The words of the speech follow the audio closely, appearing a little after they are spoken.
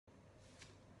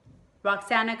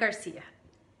Roxana Garcia.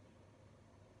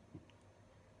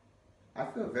 I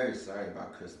feel very sorry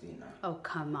about Christina. Oh,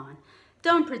 come on.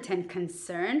 Don't pretend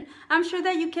concern. I'm sure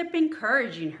that you kept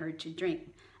encouraging her to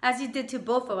drink, as you did to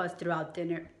both of us throughout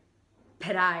dinner.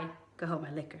 But I go home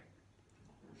my liquor.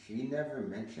 She never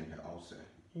mentioned her ulcer.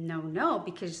 No,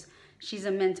 because she's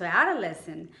a mental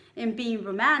adolescent. In being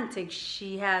romantic,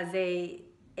 she has a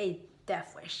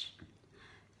death wish.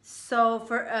 So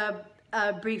for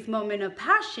a brief moment of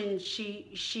passion,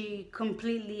 she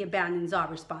completely abandons all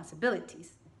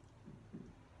responsibilities.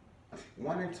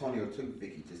 Juan Antonio took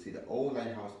Vicky to see the old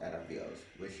lighthouse at Avila's,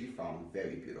 which she found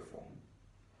very beautiful.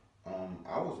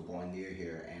 I was born near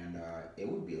here, and it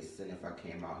would be a sin if I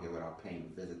came out here without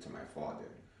paying a visit to my father.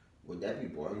 Would that be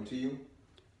boring to you?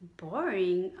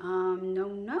 Boring?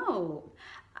 No.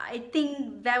 I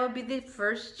think that would be the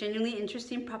first genuinely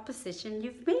interesting proposition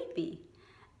you've made me.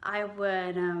 I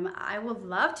would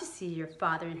love to see your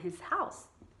father in his house.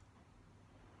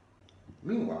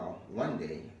 Meanwhile, one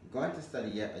day, going to study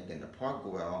yet again the Park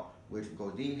Goel, which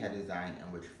Gaudí had designed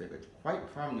and which figured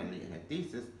quite prominently in her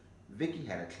thesis, Vicky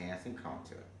had a chance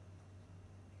encounter.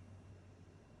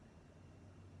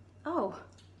 Oh,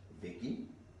 Vicky,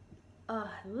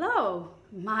 hello.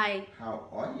 how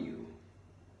are you?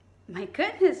 My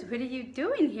goodness, what are you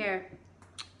doing here?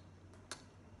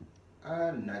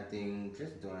 Nothing.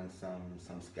 Just doing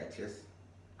some sketches.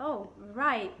 Oh,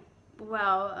 right.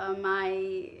 Well,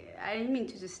 I didn't mean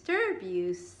to disturb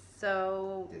you,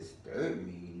 so. Disturb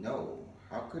me? No.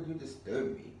 How could you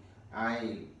disturb me?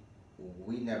 I.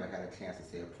 We never had a chance to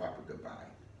say a proper goodbye.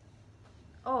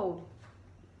 Oh,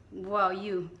 well,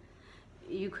 you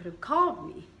could have called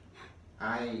me.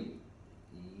 I.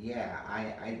 Yeah,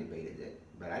 I debated it,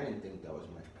 but I didn't think there was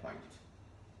much point.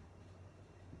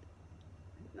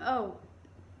 Oh,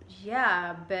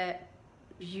 yeah, but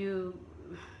you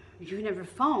you never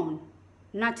phoned.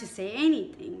 Not to say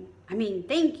anything. I mean,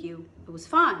 thank you. It was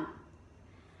fun.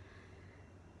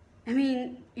 I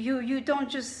mean, you don't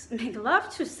just make love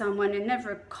to someone and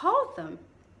never call them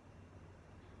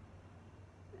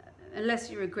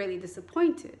unless you were greatly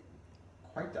disappointed.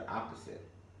 Quite the opposite.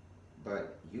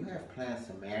 But you have plans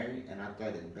to marry, and I thought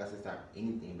it best to stop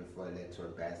anything before it led to a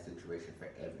bad situation for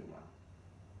everyone.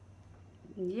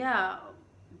 Yeah,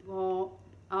 well,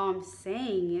 all I'm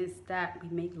saying is that we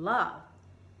make love.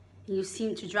 And you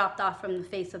seem to dropped off from the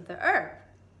face of the earth.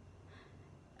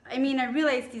 I mean, I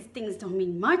realize these things don't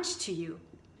mean much to you.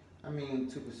 I mean,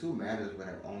 to pursue matters would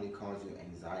have only caused you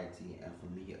anxiety and for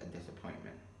me a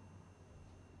disappointment.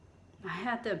 I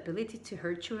had the ability to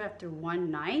hurt you after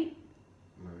one night.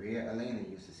 Maria Elena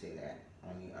used to say that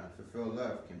only unfulfilled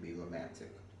love can be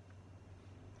romantic.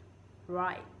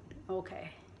 Right. Okay.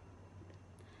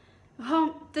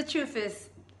 Well, the truth is,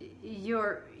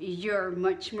 you're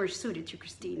much more suited to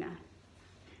Christina.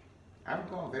 I've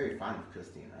grown very fond of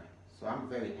Christina, so I'm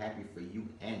very happy for you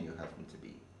and your husband to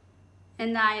be.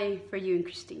 And I for you and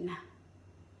Christina.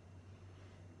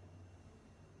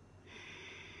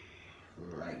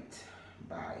 Right.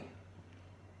 Bye.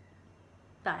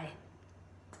 Bye.